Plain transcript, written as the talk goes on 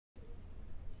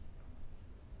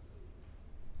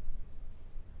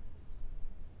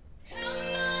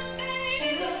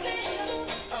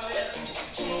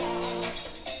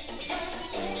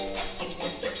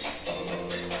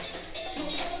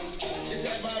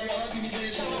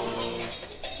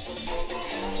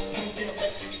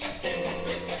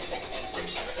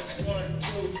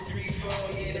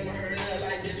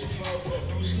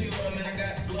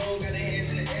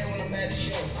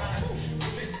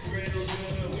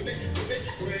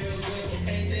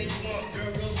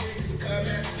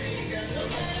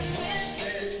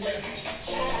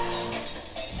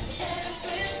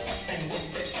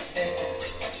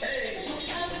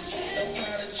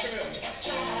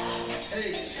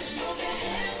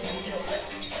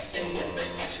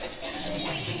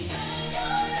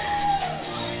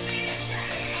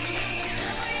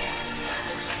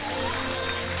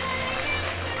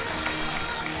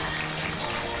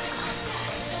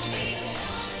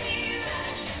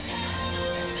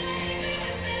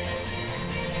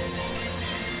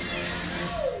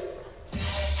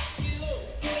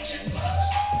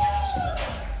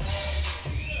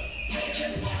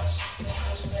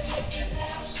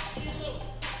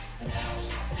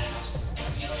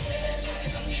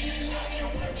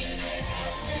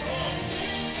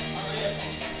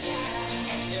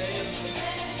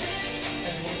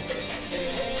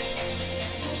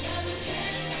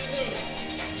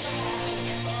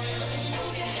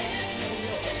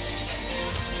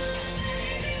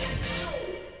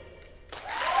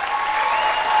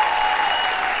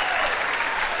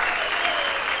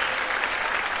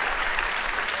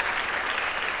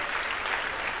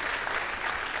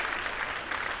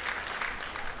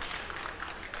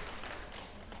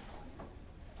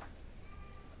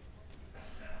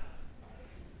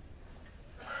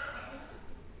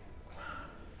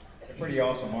pretty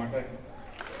awesome, aren't they?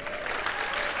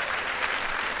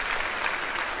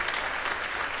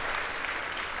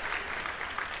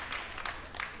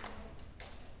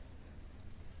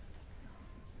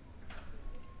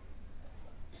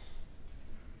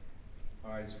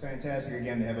 All right, it's fantastic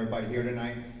again to have everybody here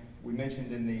tonight. We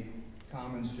mentioned in the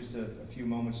Commons just a few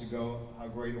moments ago how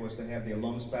great it was to have the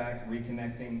alums back,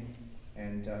 reconnecting,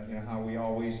 and you know how we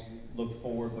always look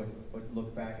forward but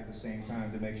look back at the same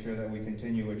time to make sure that we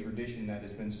continue a tradition that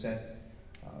has been set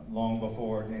long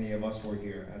before any of us were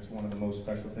here. That's one of the most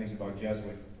special things about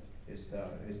Jesuit is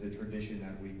the tradition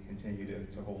that we continue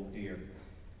to hold dear.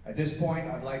 At this point,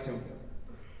 I'd like to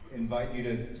invite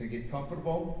you to get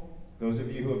comfortable. Those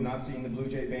of you who have not seen the Blue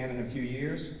Jay Band in a few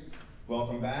years,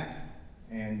 welcome back.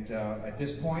 And at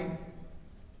this point,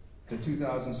 the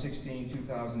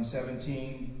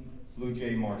 2016-2017 Blue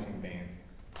Jay Marching Band.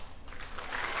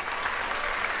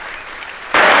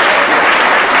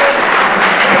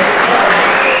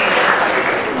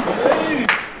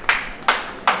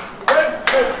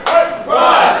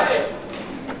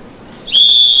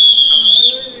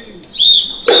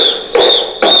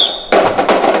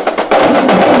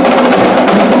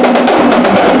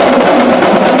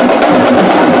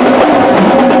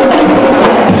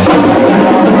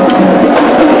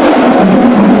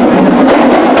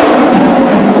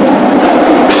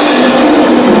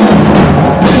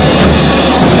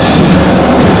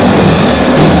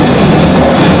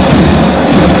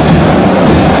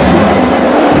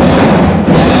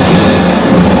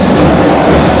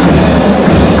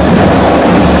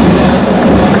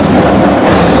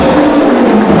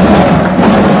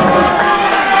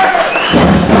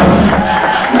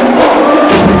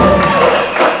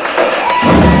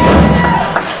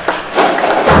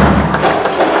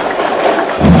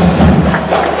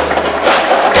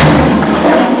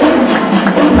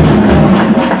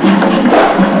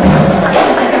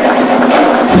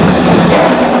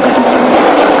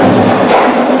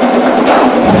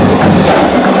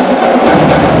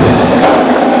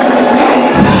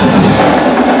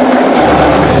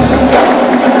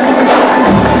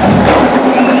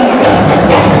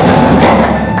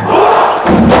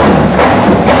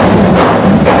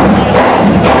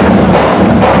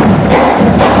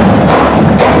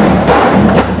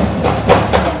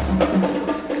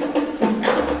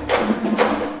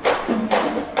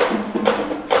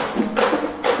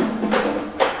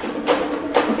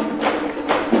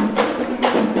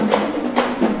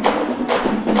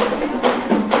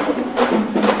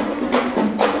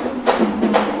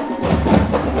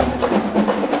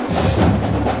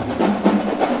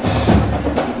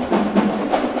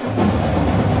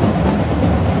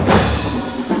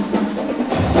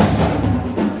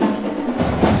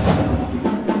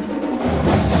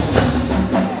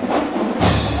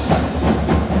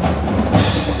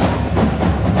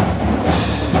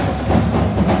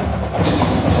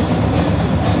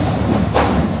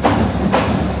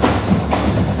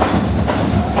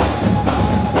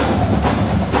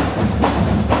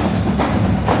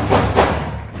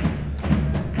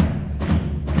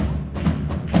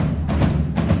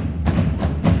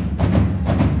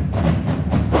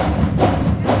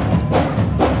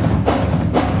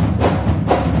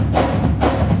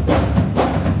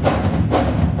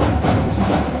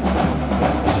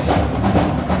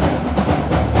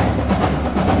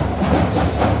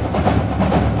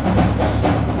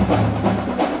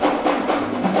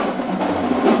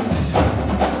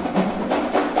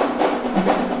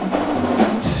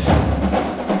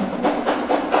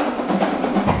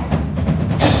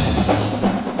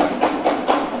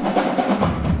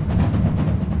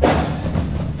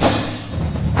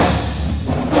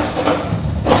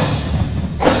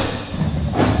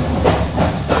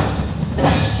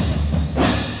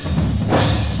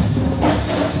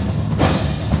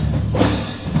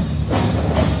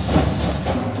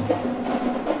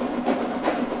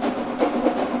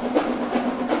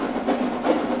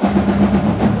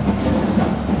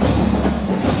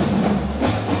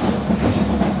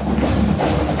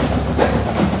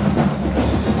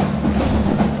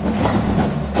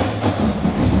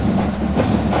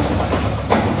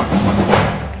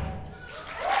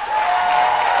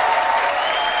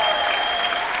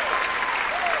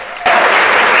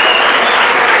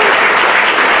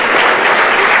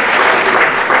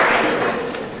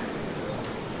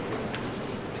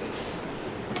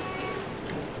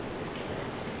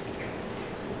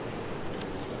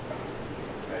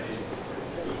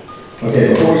 Okay,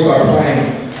 before we start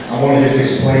playing, I want to just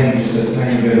explain just a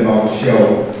tiny bit about the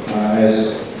show.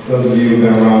 As those of you who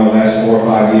have been around the last 4 or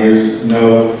 5 years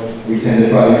know, we tend to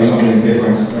try to do something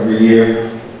different every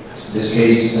year. This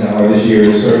case, or this year,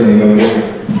 is certainly no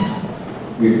different.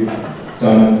 We've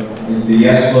done the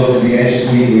Yes Float to the Edge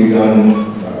suite. We've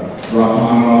done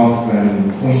Rachmaninoff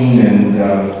and Queen, and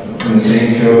in the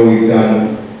same show we've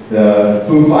done the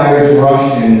Foo Fighters,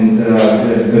 Rush, and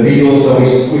the Beatles. So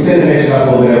we tend to mix it up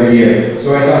a little bit every year.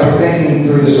 So as I was thinking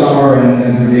through the summer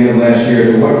and through the end of last year,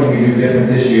 so what can we do different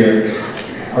this year?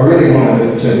 I really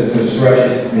wanted to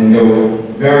stretch it and go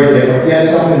very different, yet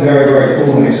something very, very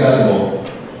cool and accessible.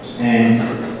 And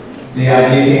the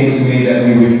idea came to me that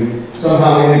we would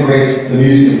somehow integrate the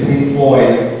music of Pink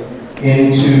Floyd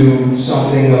into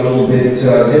something a little bit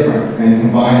different and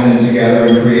combine them together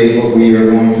and create what we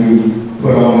are going to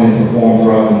put on and perform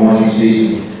throughout the marching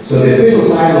season. So the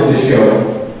official title of the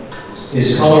show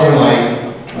is Color and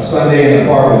Light, A Sunday in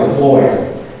the Park with Floyd.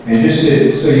 And just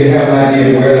so you have an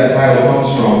idea of where that title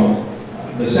comes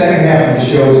from, the second half of the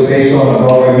show is based on a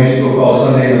Broadway musical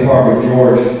called Sunday in the Park with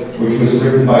George, which was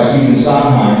written by Stephen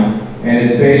Sondheim. And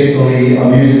it's basically a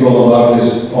musical about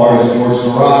this artist, George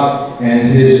Seurat, and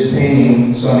his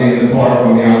painting Sunday in the Park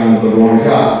on the island of the Grand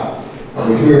Chat,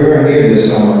 which we were very near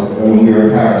this summer when we were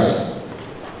in Paris.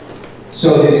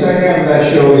 So the second half of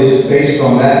that show is based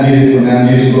on that music from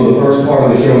that musical. The first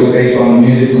part of the show is based on the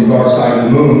music from Dark Side of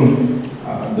the Moon,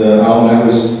 the album that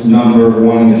was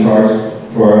 #1 in the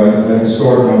charts for a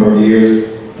historic number of years,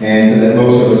 and that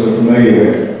most of us are familiar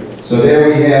with. So there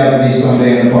we have the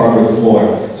Sunday in the Park with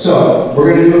Floyd. So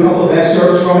we're going to do a couple of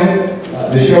excerpts from it.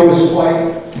 The show is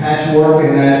quite patchwork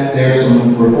in that there's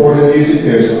some recorded music,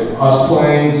 there's us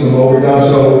playing, some overdubs,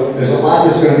 so there's a lot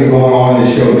that's going to be going on in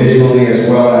the show visually as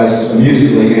well as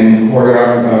musically and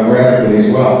choreographically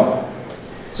as well.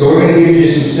 So we're going to give you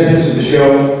some snippets of the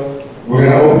show. We're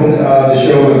going to open the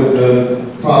show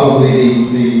with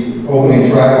probably the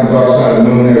opening track from Dark Side of the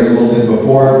Moon. There's a little bit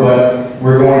before it, but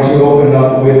we're going to open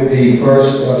up with the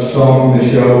first song from the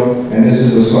show, and this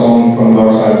is a song from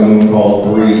Dark Side of the Moon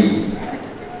called Breathe.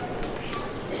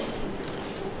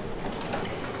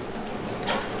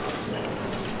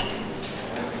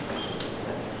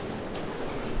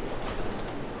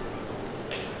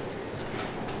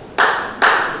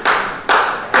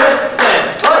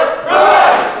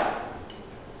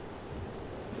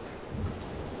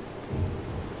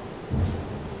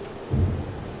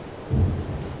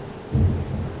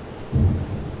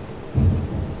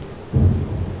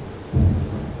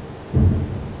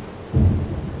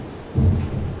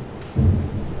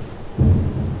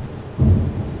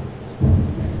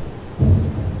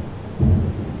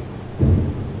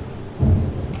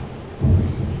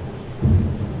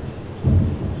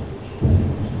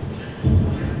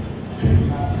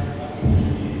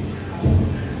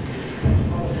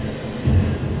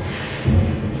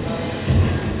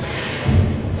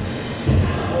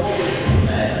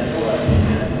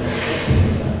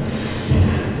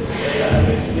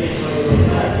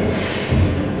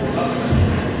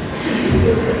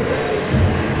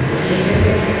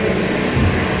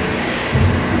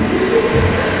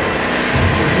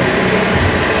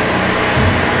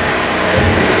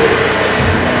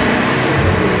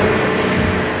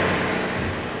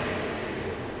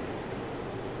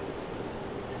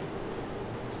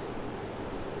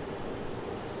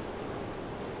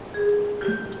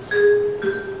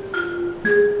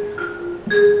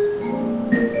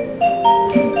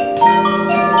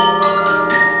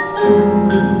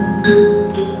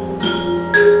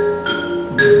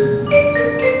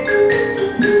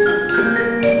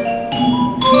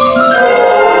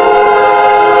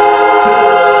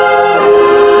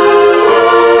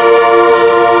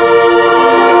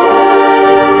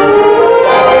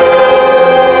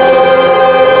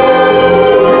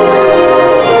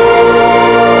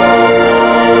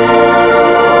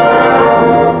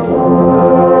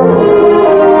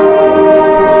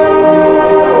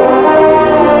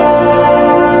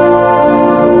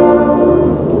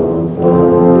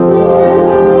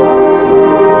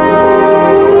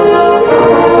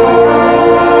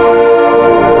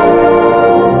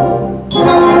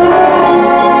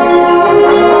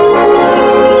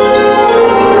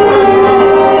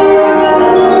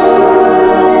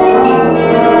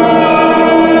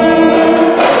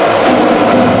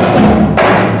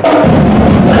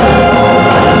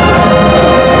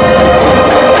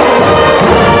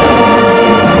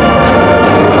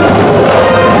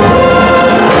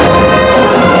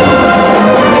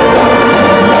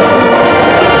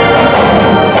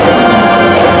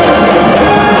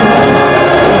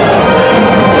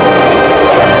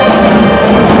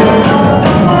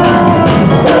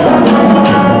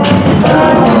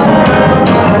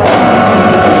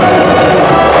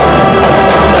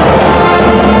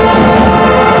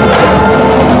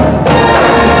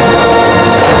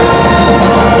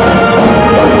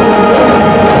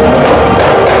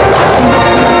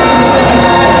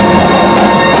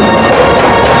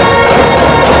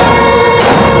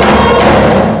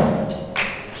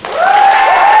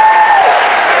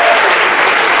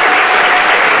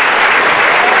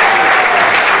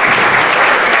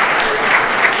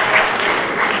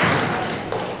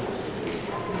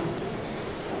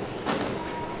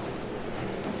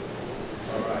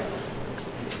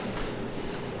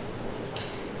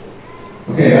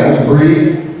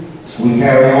 3. We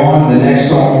carry on. The next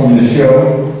song from the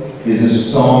show is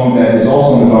a song that is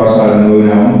also on the Dark Side of the Moon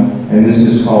album, and this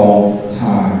is called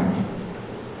Time.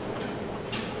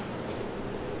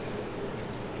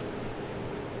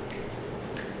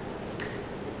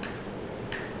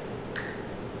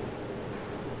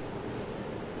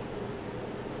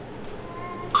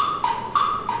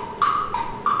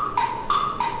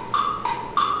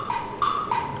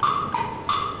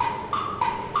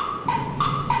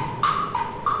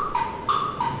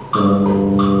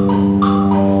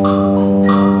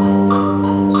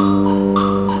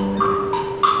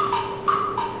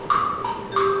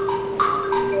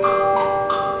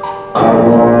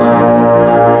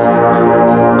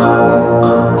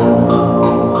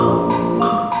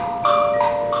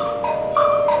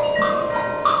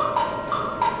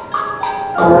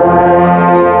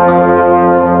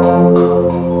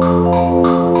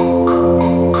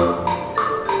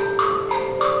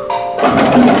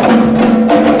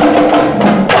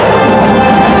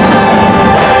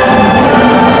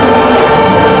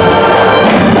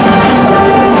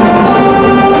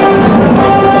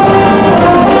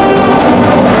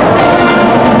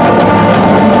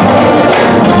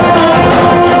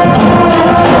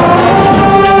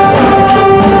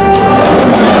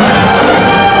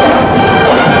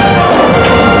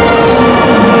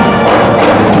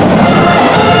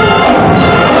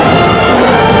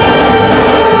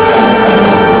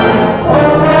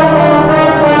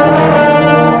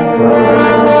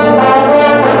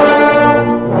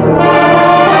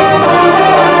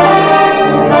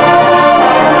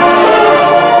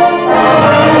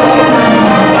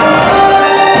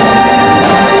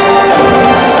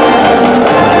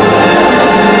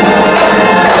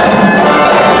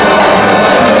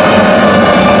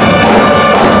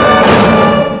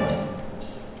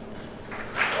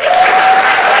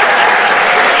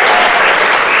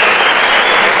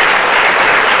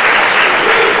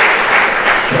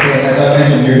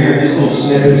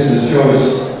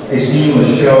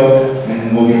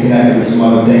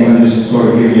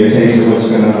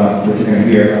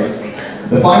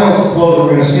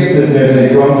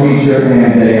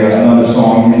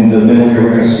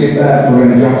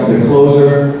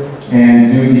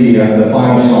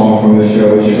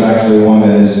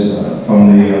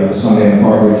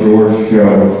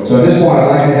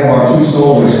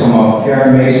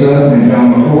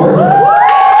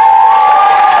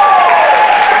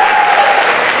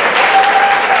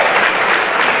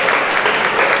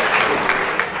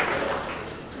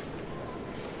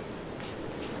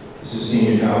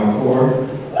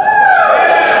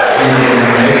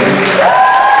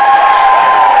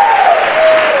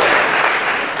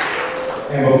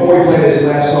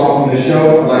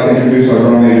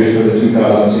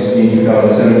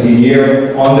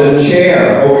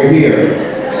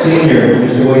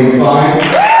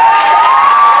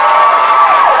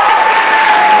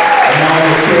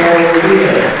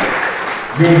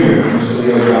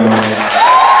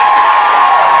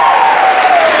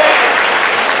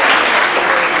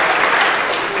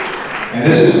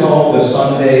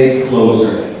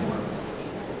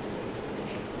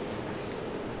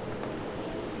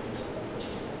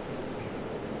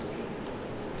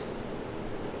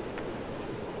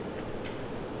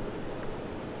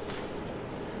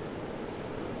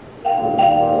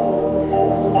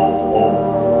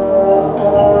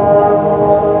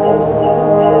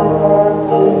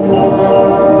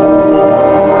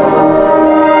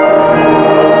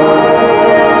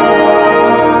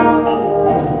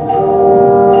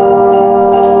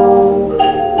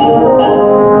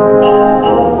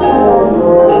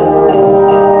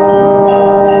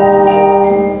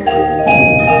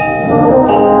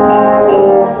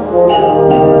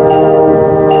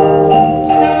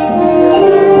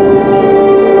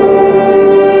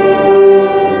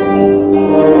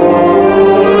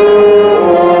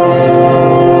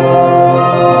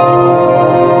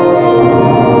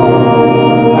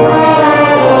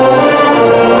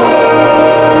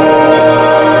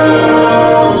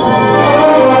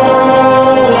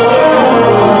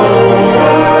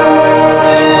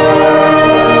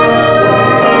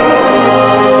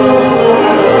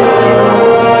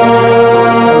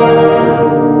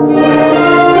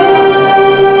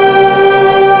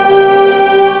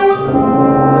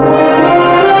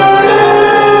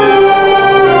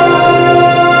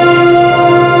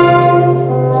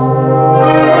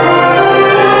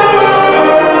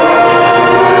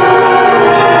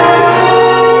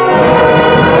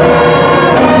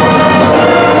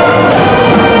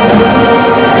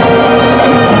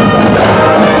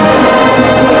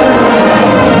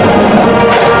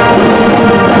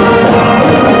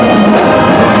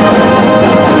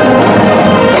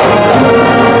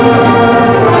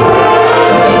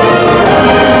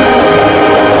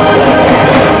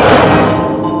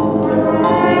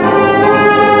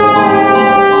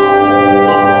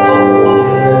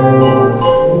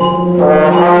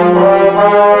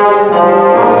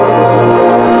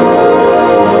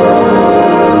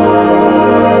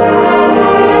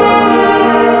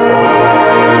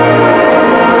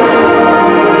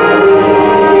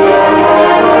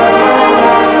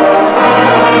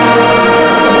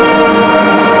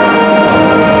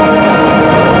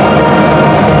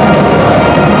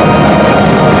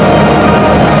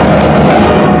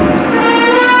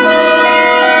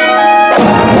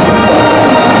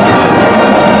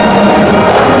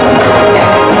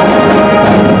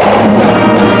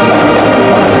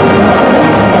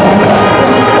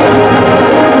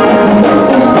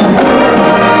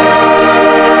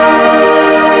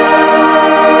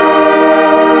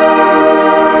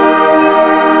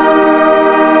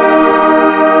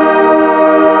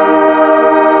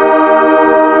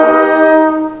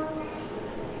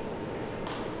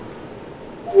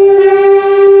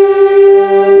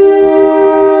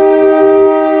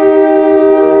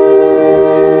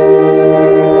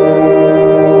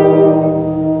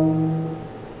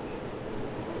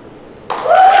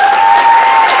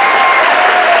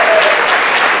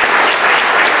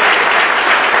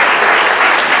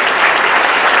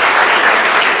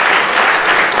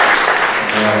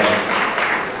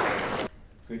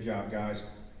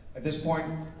 At this point,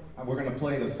 we're going to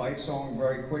play the fight song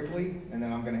very quickly, and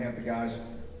then I'm going to have the guys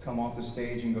come off the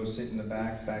stage and go sit in the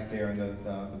back there in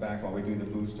the back while we do the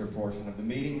booster portion of the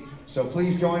meeting. So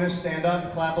please join us, stand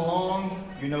up, clap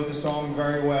along. You know the song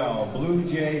very well. Blue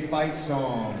Jay Fight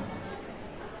Song.